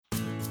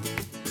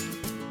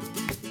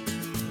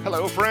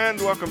Hello, friend.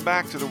 Welcome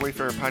back to the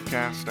Wayfarer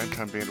Podcast. I'm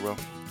Tom Vanderwell.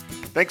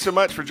 Thanks so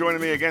much for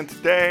joining me again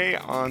today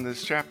on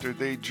this chapter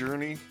day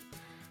journey.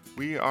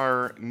 We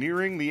are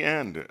nearing the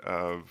end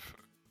of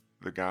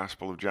the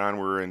Gospel of John.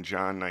 We're in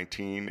John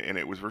 19, and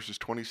it was verses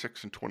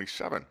 26 and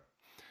 27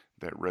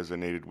 that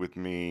resonated with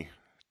me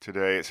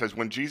today. It says,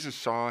 "When Jesus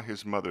saw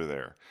his mother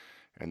there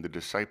and the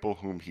disciple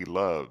whom he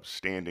loved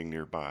standing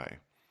nearby,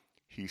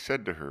 he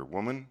said to her,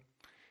 'Woman,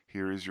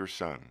 here is your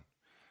son,'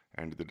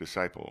 and the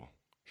disciple,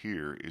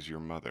 'Here is your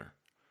mother.'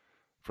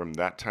 From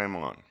that time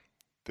on,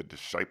 the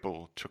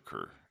disciple took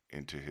her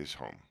into his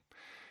home."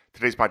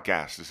 Today's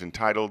podcast is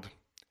entitled,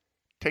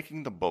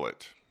 "Taking the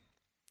Bullet."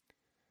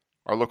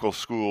 Our local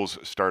schools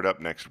start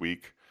up next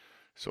week.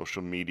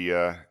 Social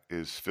media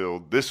is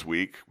filled this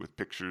week with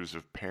pictures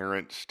of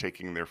parents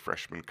taking their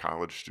freshman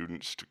college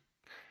students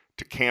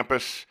to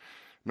campus.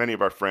 Many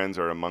of our friends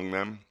are among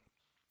them.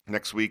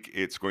 Next week,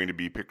 it's going to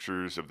be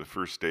pictures of the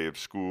first day of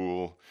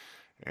school.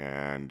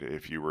 And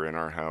if you were in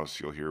our house,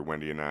 you'll hear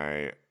Wendy and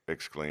I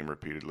exclaim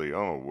repeatedly,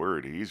 "Oh,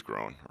 word, he's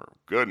grown," or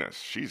 "Goodness,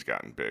 she's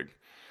gotten big."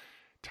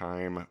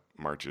 Time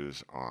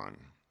marches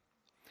on.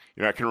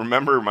 I can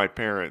remember my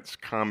parents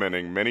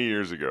commenting many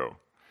years ago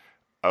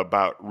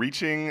about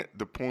reaching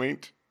the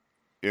point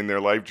in their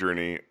life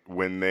journey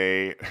when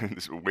they,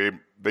 this is the way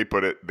they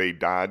put it, they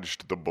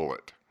dodged the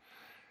bullet,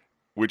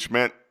 which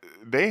meant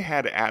they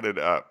had added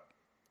up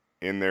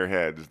in their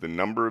heads the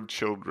number of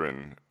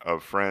children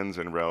of friends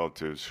and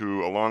relatives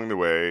who along the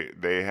way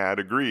they had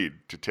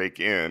agreed to take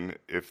in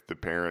if the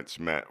parents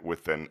met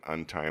with an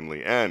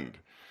untimely end.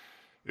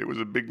 It was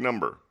a big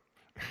number,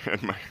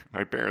 and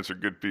my parents are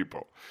good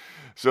people.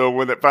 So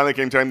when it finally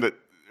came time that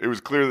it was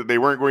clear that they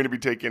weren't going to be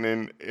taking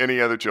in any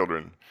other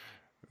children,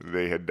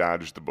 they had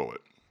dodged the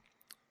bullet.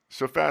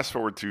 So fast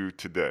forward to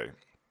today.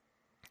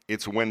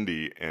 It's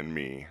Wendy and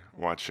me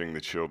watching the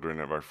children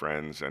of our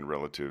friends and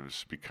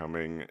relatives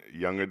becoming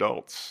young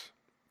adults,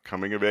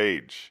 coming of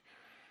age.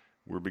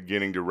 We're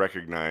beginning to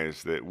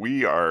recognize that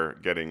we are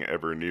getting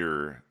ever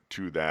nearer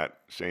to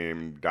that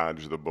same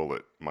dodge the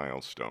bullet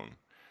milestone.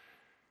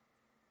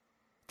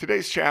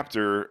 Today's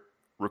chapter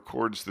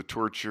records the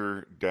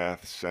torture,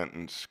 death,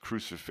 sentence,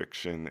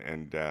 crucifixion,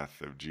 and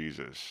death of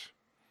Jesus.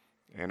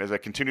 And as I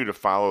continue to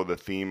follow the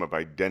theme of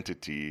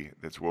identity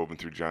that's woven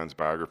through John's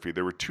biography,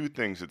 there were two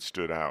things that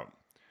stood out.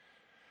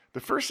 The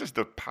first is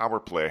the power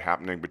play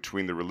happening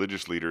between the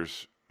religious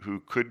leaders who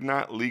could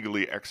not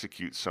legally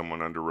execute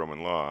someone under Roman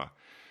law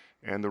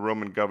and the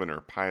Roman governor,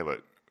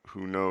 Pilate,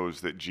 who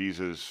knows that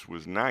Jesus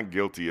was not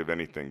guilty of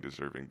anything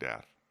deserving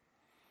death.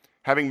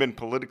 Having been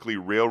politically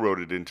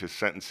railroaded into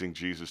sentencing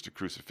Jesus to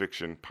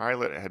crucifixion,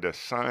 Pilate had a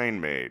sign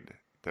made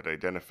that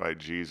identified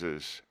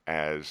Jesus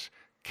as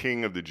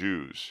King of the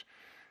Jews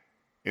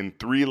in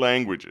 3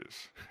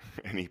 languages,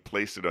 and he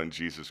placed it on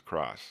Jesus'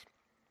 cross.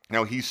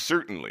 Now, he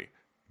certainly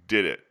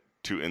did it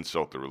to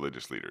insult the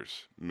religious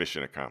leaders.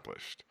 Mission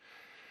accomplished.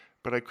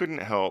 But I couldn't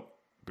help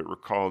but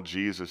recall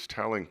Jesus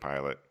telling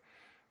Pilate,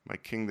 "My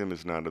kingdom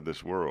is not of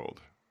this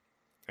world."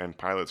 And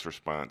Pilate's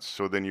response,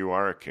 "So then you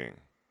are a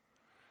king."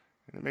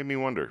 And it made me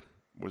wonder,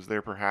 was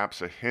there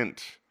perhaps a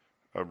hint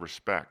of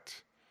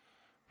respect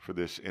for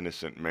this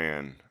innocent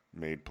man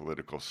made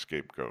political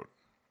scapegoat?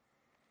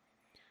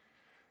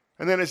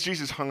 And then as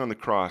Jesus hung on the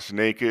cross,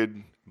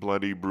 naked,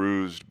 bloody,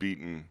 bruised,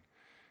 beaten,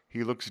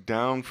 he looks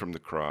down from the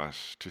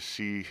cross to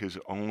see his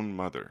own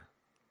mother.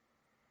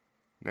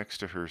 Next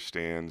to her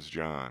stands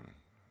John,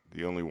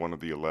 the only one of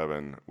the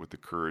 11 with the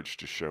courage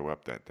to show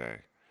up that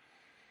day.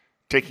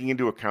 Taking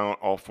into account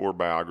all 4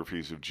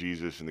 biographies of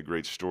Jesus in the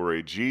great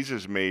story,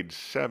 Jesus made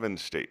 7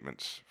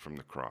 statements from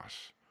the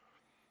cross.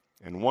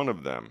 And one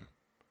of them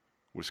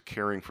was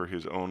caring for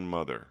his own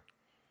mother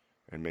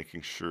and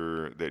making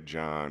sure that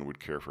John would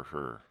care for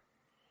her.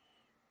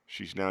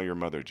 "She's now your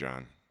mother,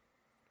 John.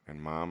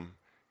 And Mom,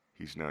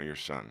 he's now your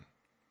son."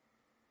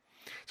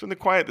 So in the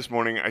quiet this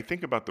morning, I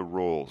think about the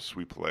roles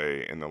we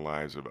play in the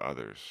lives of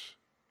others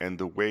and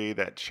the way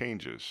that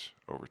changes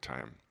over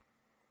time.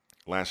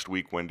 Last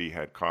week, Wendy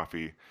had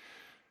coffee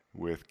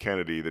with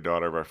Kennedy, the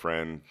daughter of our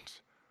friend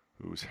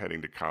who's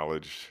heading to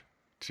college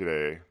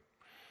today.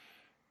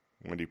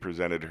 Wendy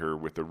presented her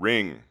with a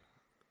ring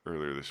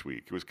earlier this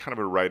week. It was kind of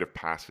a rite of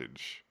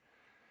passage.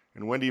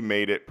 And Wendy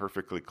made it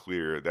perfectly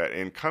clear that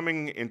in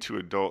coming into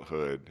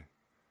adulthood,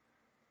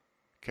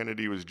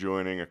 Kennedy was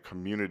joining a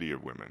community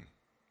of women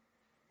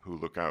who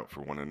look out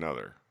for one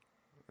another.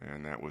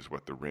 And that was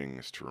what the ring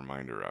is to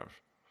remind her of.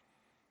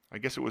 I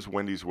guess it was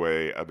Wendy's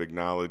way of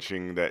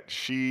acknowledging that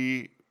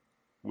she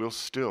will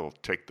still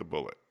take the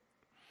bullet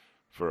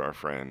for our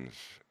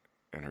friends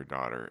and her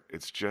daughter.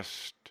 It's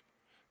just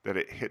that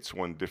it hits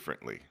one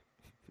differently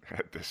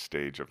at this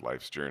stage of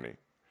life's journey.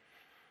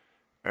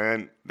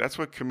 And that's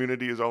what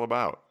community is all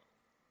about.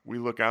 We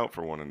look out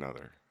for one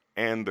another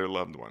and their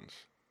loved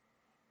ones.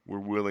 We're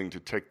willing to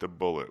take the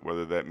bullet,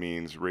 whether that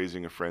means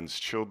raising a friend's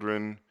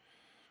children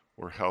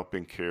or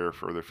helping care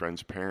for their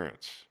friend's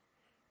parents.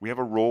 We have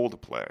a role to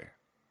play,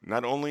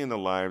 not only in the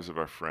lives of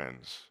our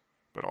friends,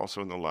 but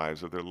also in the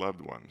lives of their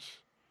loved ones.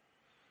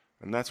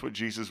 And that's what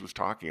Jesus was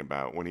talking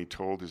about when he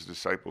told his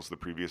disciples the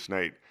previous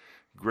night,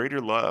 greater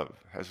love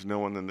has no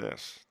one than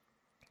this,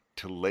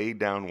 to lay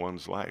down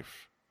one's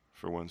life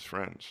for one's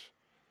friends.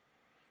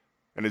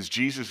 And as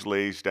Jesus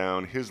lays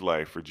down his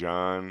life for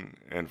John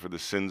and for the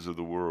sins of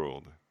the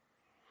world,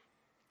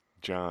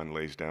 John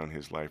lays down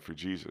his life for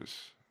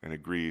Jesus and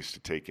agrees to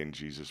take in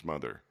Jesus'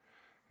 mother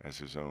as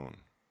his own.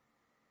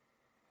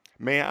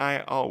 May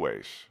I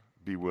always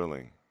be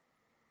willing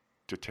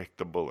to take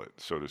the bullet,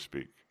 so to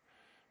speak,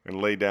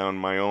 and lay down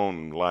my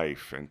own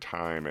life and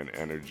time and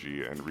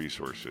energy and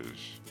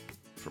resources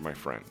for my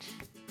friends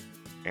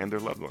and their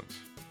loved ones.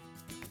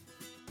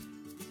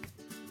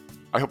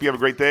 I hope you have a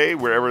great day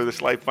wherever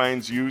this life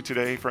finds you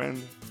today,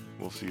 friend.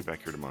 We'll see you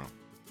back here tomorrow.